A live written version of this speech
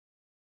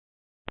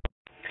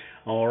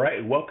All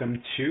right, welcome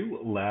to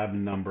lab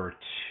number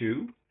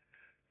 2,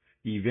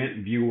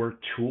 Event Viewer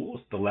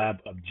Tools. The lab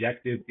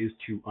objective is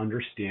to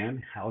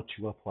understand how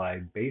to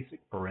apply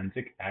basic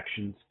forensic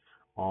actions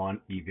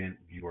on event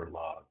viewer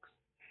logs.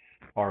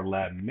 Our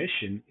lab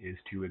mission is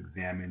to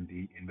examine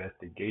the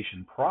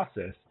investigation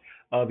process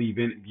of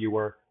Event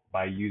Viewer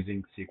by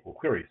using SQL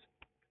queries.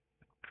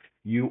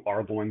 You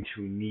are going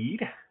to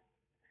need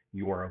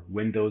your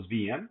Windows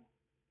VM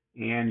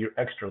and your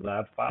extra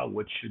lab file,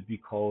 which should be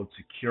called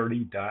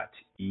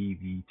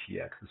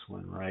security.evtx, this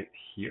one right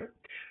here.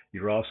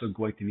 You're also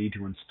going to need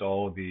to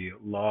install the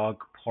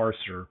log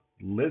parser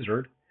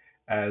lizard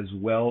as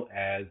well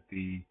as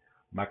the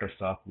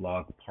Microsoft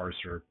log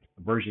parser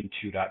version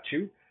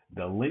 2.2.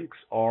 The links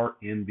are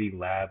in the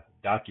lab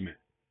document.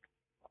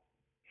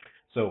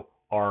 So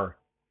our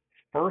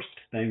first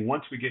thing,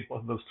 once we get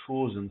both of those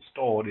tools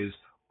installed, is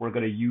we're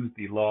going to use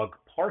the log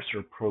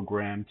parser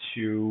program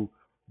to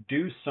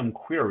do some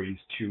queries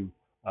to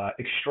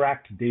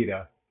extract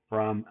data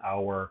from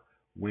our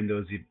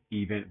Windows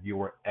Event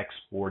Viewer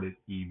exported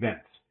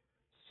events.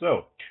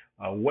 So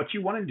what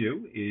you want to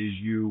do is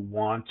you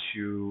want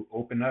to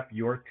open up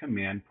your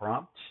command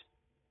prompt,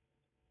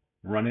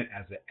 run it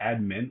as an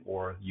admin,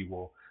 or you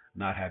will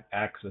not have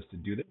access to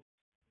do this.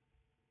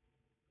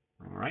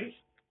 All right.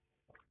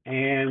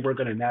 And we're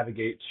going to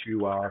navigate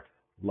to our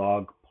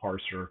log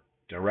parser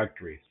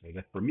directory. So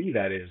that for me,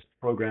 that is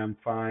program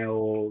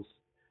files /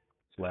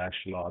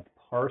 log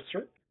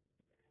parser.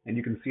 And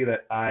you can see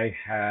that I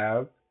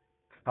have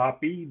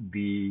copied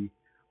the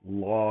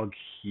log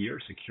here,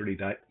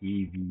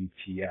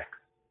 security.evtx.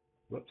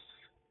 Whoops.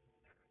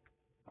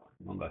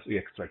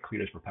 Yeah, sorry,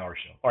 clear this for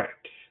PowerShell. All right.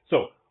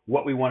 So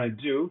what we want to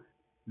do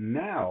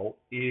now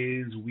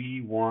is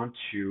we want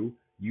to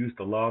use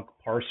the log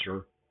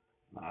parser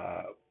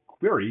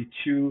query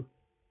to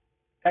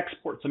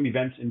export some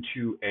events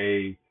into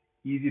a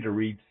easy to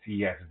read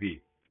CSV.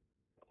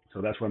 So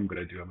that's what I'm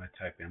going to do. I'm going to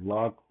type in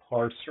log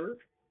parser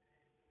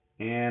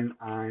and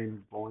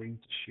I'm going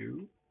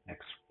to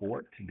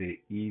export to the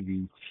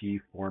EVT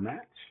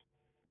format.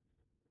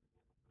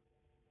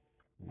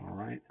 All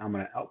right, I'm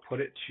going to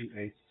output it to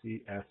a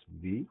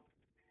CSV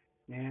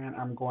and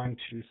I'm going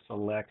to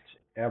select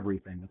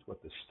everything. That's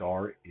what the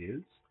star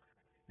is.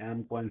 And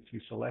I'm going to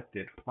select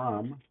it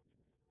from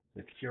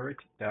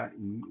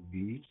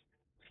security.evtx.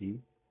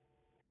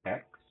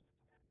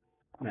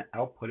 I'm going to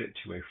output it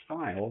to a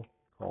file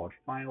called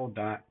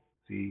file.csv.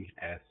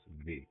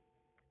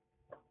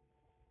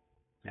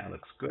 Now it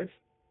looks good.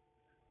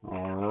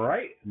 All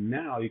right,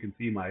 now you can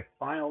see my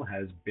file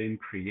has been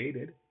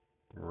created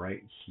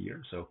right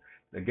here. So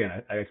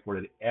again, I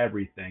exported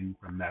everything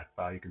from that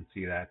file. You can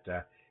see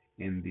that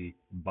in the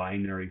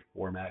binary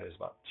format is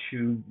about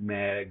 2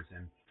 megs,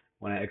 and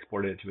when I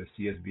exported it to a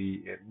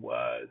CSV, it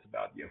was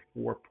about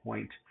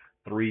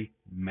 4.3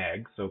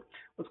 megs. So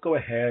let's go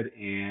ahead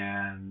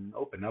and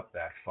open up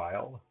that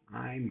file.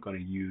 I'm going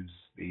to use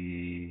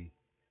the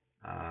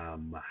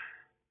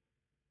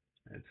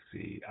let's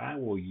see,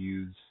 I'll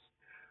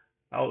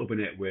open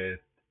it with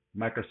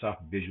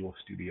Microsoft Visual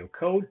Studio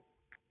Code.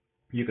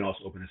 You can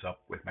also open this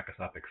up with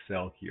Microsoft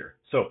Excel here.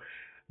 So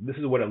this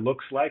is what it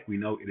looks like. We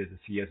know it is a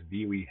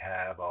CSV. We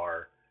have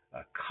our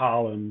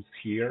columns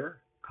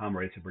here, comma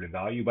rate separated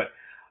value, but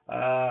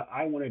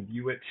I want to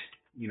view it,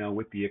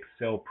 with the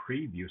Excel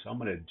preview. So I'm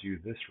going to do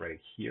this right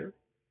here.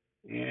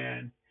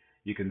 And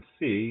you can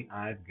see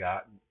I've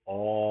got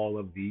all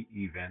of the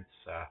events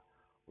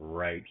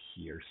right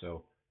here.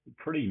 So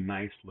pretty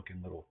nice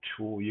looking little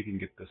tool. You can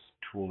get this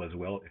tool as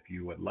well if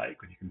you would like.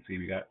 But you can see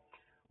we got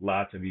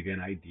lots of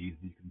event IDs.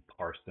 You can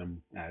parse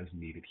them as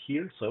needed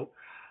here. So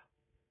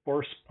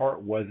first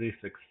part was a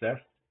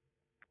success.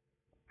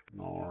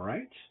 All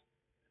right.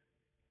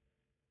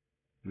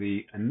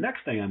 The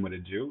next thing I'm going to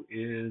do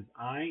is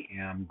I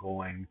am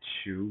going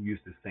to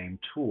use the same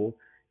tool,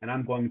 and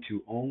I'm going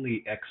to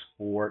only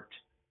export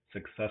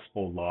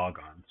successful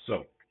logons.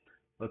 So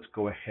let's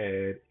go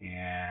ahead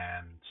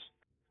and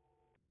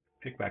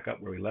pick back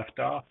up where we left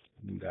off.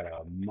 We got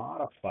to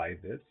modify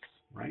this,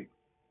 right?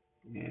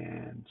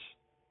 And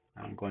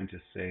I'm going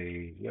to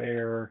say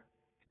where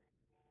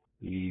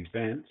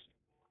event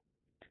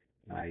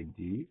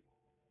ID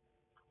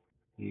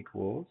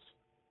equals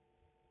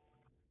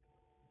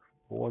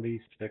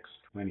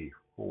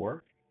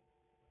 4624.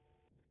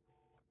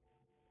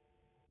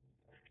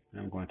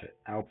 And I'm going to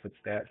output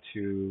that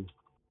to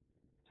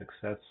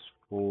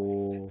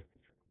successful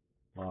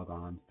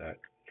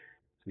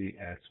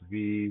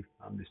logons.csv.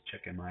 I'm just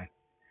checking my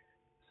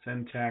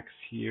syntax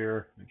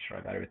here, make sure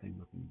I got everything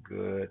looking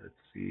good.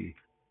 Let's see.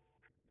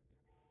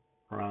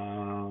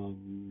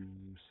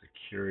 From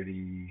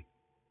security.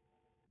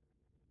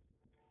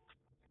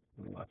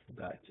 Oh, I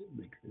forgot to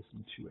make this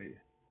into a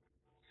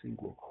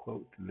single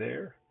quote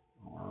there.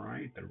 All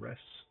right, the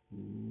rest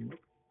looks,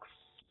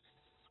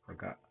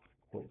 forgot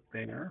quote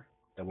there,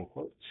 double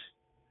quote.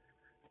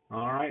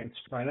 All right,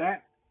 let's try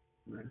that.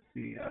 Let's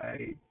see,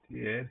 I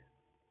did,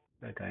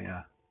 I think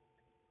I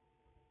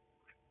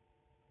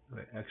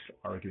an extra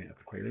argument of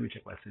the query. Let me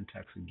check my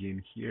syntax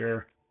again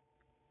here.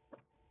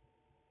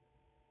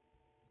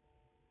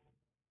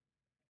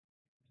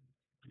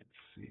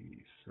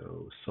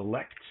 So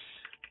select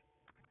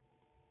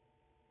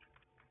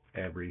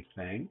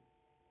everything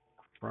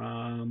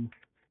from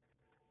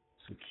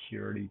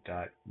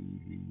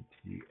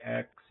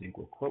security.evtx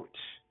equal quote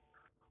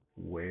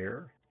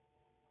where,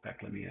 in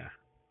fact, let me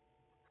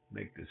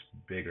make this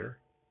bigger.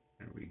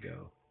 There we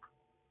go.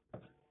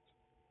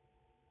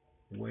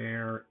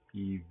 Where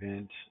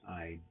event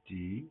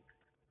ID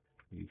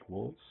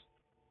equals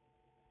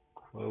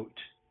quote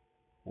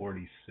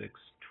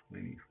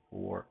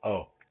 4624.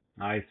 Oh,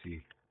 I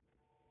see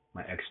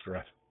my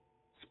extra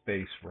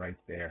space right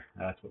there.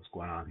 That's what's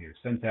going on here.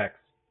 Syntax.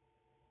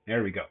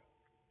 There we go.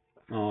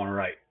 All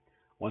right.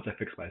 Once I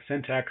fixed my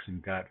syntax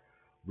and got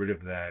rid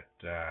of that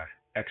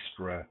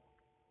extra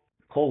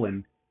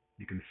colon,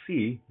 you can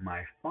see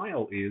my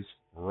file is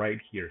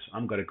right here. So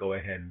I'm going to go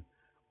ahead and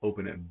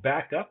open it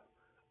back up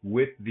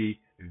with the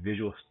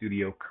Visual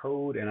Studio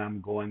Code, and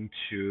I'm going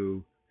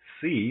to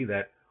see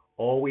that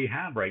all we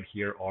have right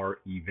here are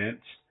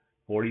events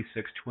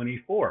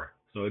 4624.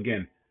 So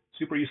again,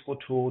 super useful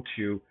tool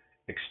to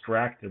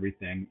extract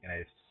everything in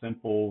a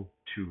simple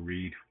to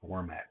read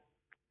format.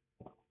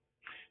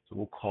 So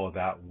we'll call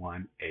that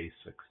one a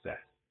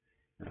success.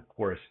 And of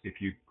course,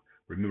 if you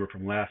remember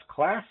from last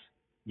class,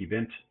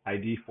 event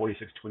ID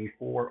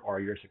 4624 are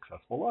your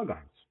successful logons.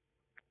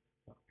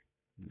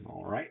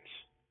 All right.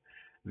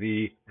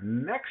 The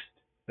next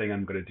thing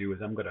I'm going to do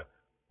is I'm going to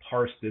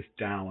parse this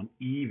down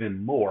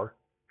even more,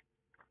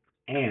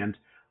 and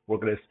we're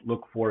going to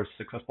look for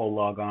successful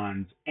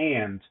logons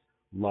and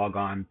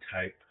logon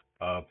type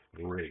of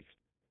 3.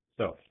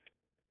 So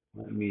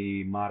let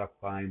me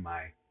modify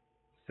my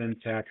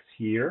syntax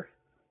here,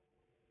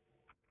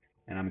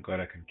 and I'm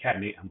going to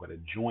concatenate. I'm going to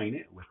join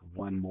it with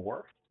one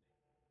more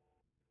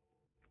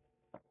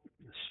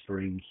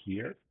string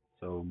here.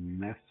 So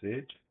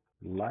message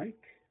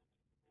like.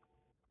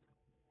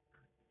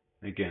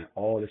 Again,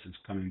 all this is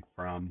coming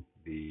from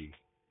the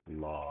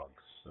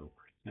logs. So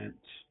percent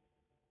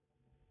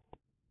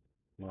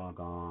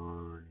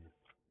logon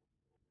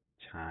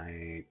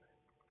type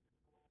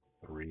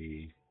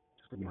 3.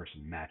 Just looking for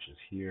some matches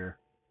here.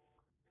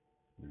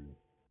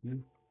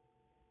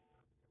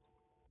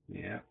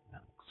 Yeah,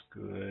 that looks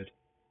good.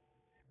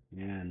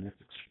 And let's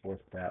export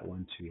that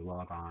one to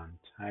logon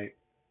type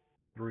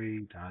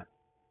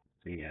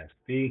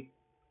 3.csv.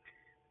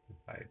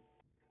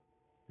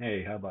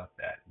 Hey, how about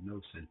that?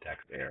 No syntax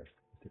error.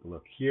 Let's take a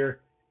look here.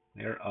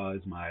 There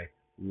is my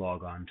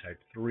logon type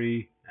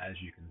 3.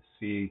 As you can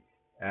see,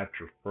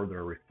 after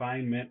further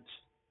refinement,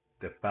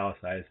 the file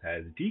size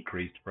has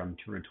decreased from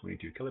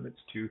 222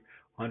 kilobits to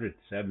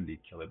 170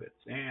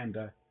 kilobits. And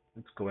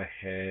let's go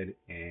ahead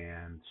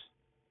and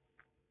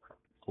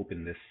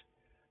open this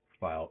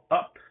file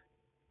up.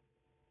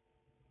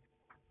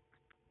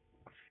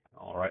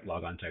 All right,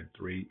 logon type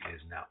 3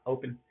 is now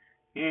open.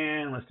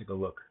 And let's take a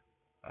look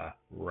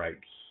right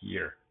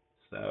here.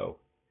 So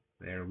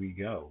there we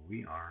go.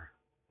 We are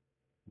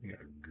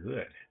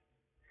good.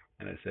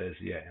 And it says,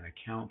 yeah, an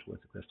account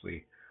was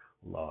successfully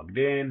logged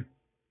in.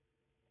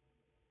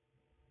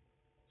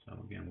 So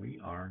again, we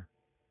are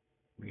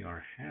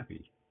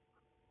happy.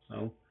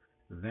 So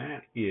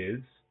that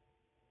is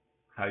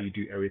how you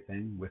do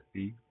everything with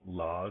the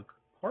log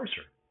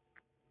parser.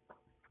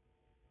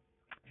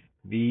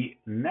 The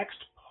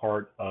next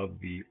part of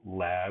the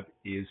lab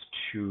is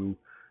to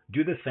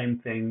do the same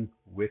thing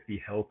with the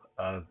help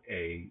of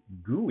a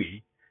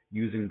GUI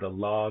using the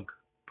log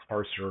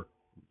parser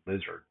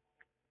lizard.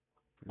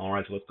 All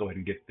right, so let's go ahead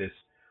and get this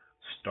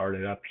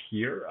started up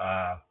here.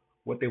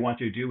 What they want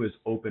you to do is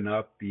open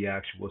up the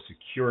actual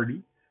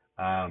security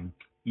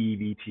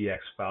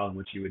EVTX file, and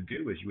what you would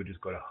do is you would just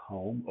go to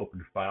Home,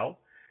 Open File,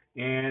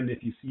 and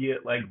if you see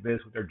it like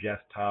this with your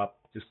desktop,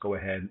 just go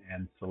ahead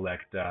and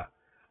select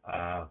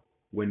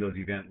Windows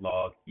Event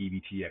Log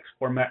EVTX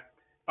format.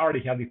 I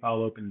already have the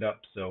file opened up,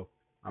 so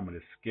I'm going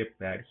to skip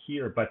that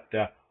here, but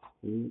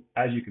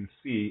as you can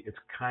see, it's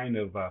kind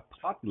of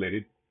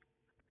populated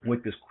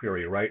with this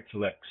query, right?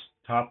 Select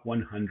top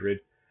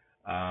 100,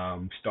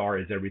 star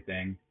is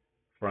everything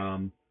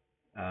from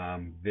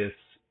this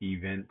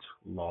event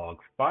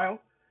log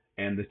file.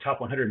 And the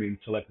top 100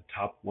 means select the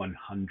top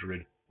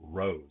 100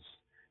 rows.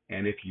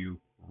 And if you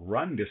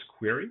run this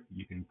query,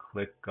 you can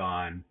click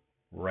on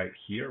right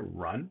here,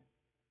 run.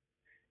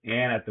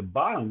 And at the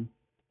bottom,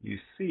 you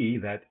see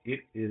that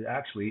it is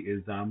actually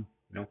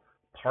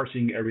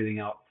parsing everything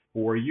out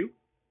for you.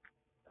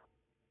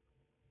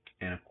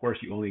 And of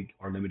course, you only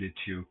are limited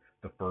to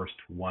the first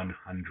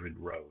 100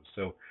 rows.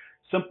 So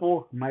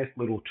simple, nice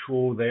little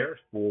tool there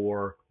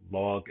for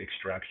log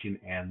extraction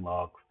and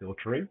log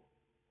filtering.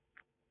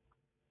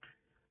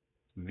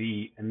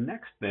 The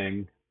next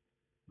thing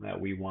that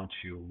we want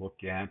to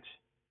look at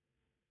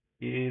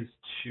is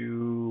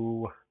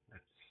to,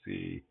 let's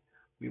see,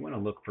 we want to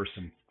look for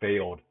some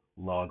failed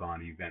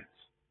logon events.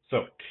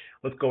 So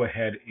let's go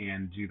ahead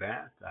and do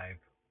that. I've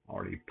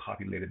already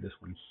populated this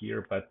one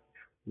here, but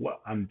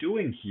what I'm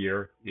doing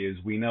here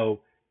is we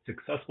know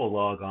successful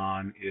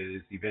logon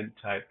is event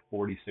type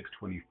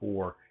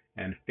 4624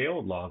 and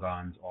failed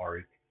logons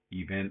are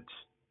event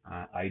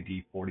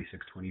ID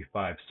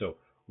 4625. So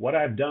what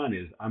I've done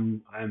is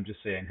I'm just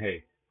saying,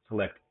 hey,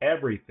 select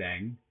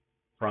everything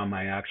from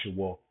my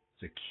actual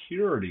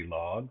security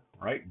log,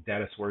 right?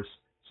 Data source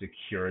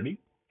security,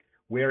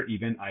 where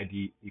event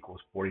ID equals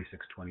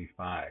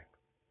 4625.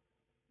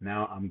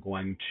 Now I'm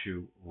going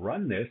to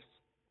run this,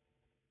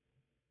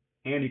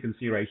 and you can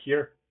see right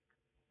here,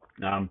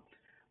 um,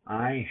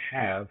 I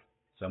have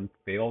some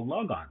failed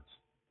logons.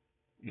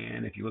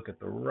 And if you look at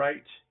the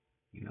right,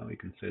 you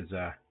can say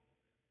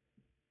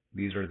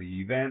these are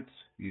the events,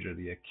 these are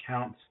the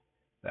accounts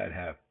that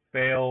have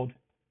failed.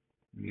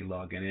 Me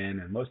logging in,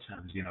 and most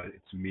times,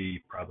 it's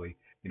me probably,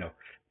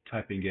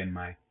 typing in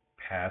my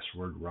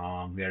password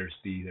wrong. There's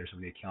some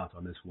of the accounts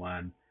on this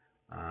one.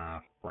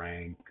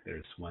 Frank,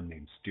 there's one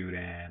named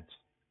student,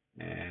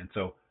 and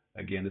so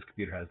again, this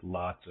computer has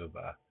lots of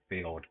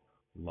failed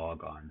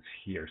logons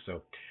here.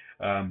 So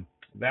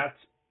that's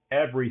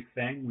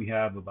everything. We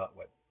have about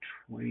what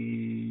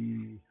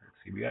 20. Let's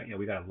see,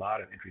 we got a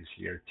lot of entries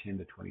here, 10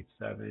 to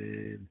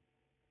 27.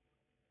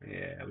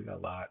 Yeah, we got a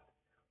lot,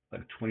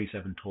 like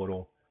 27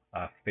 total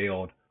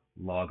failed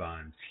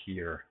logons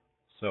here.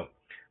 So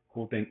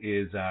cool thing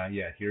is,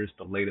 yeah, here's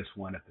the latest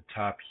one at the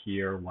top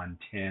here,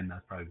 110.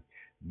 That's probably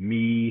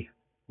me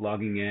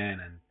logging in,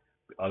 and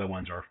the other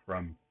ones are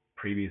from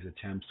previous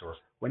attempts or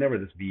whenever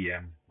this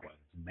VM was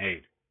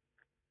made.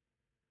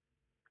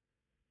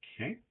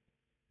 Okay.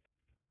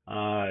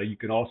 You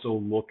can also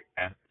look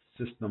at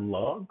system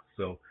logs.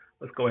 So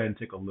let's go ahead and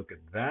take a look at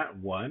that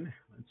one.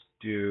 Let's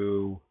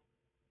do,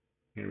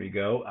 here we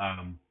go.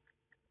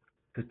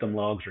 System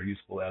logs are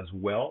useful as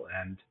well.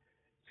 And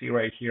see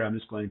right here, I'm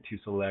just going to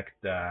select,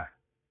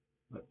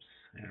 oops,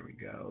 there we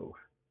go.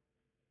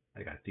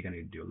 I think I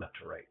need to do left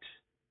to right.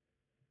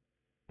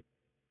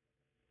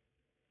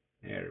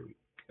 There we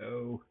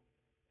go.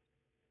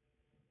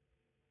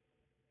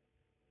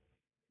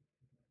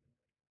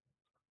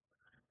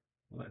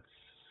 Let's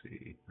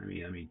see. Let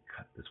me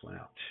cut this one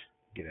out.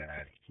 Get it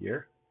out of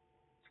here.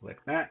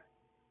 Select that.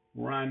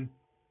 Run.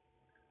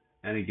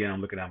 And again,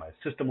 I'm looking at my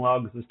system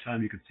logs this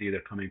time. You can see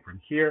they're coming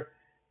from here.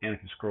 And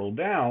if you scroll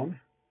down,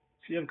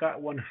 see I've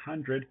got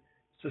 100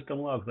 system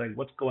logs. Like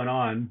what's going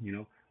on,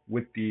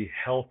 with the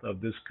health of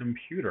this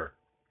computer,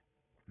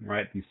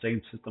 right? These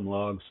same system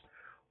logs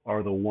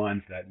are the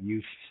ones that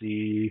you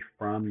see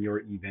from your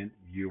event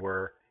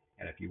viewer.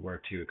 And if you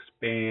were to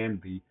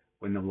expand the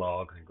window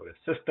logs and go to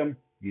system,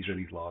 these are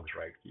these logs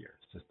right here,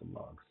 system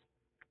logs.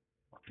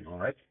 All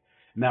right.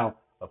 Now,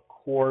 of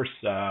course,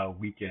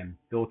 we can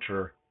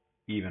filter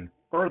even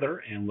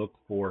further and look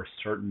for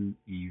certain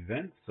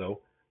events.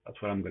 So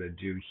that's what I'm going to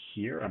do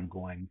here. I'm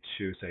going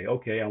to say,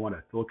 okay, I want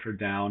to filter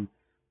down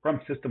from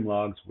system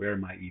logs where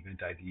my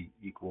event ID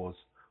equals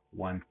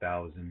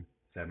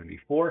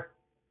 1074.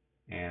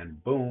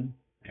 And boom,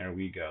 there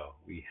we go.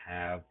 We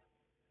have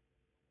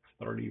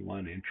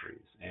 31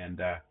 entries.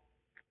 And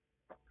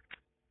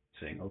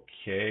saying,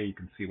 okay, you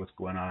can see what's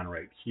going on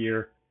right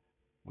here.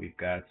 We've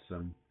got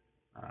some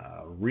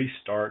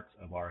restarts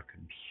of our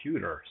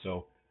computer.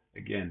 So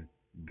again,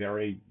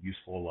 very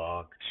useful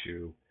log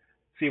to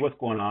see what's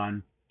going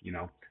on,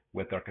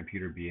 with our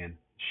computer being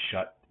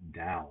shut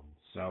down.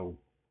 So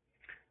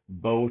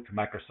both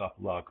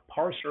Microsoft Log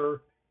Parser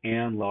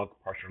and Log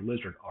Parser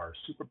Lizard are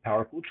super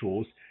powerful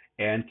tools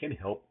and can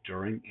help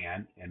during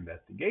an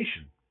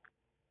investigation.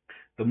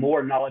 The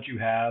more knowledge you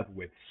have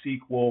with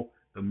SQL,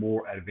 the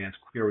more advanced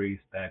queries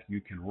that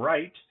you can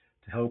write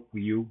to help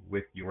you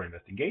with your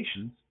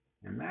investigations.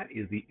 And that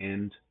is the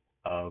end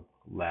of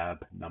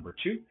lab number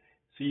 2.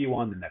 See you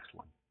on the next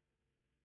one.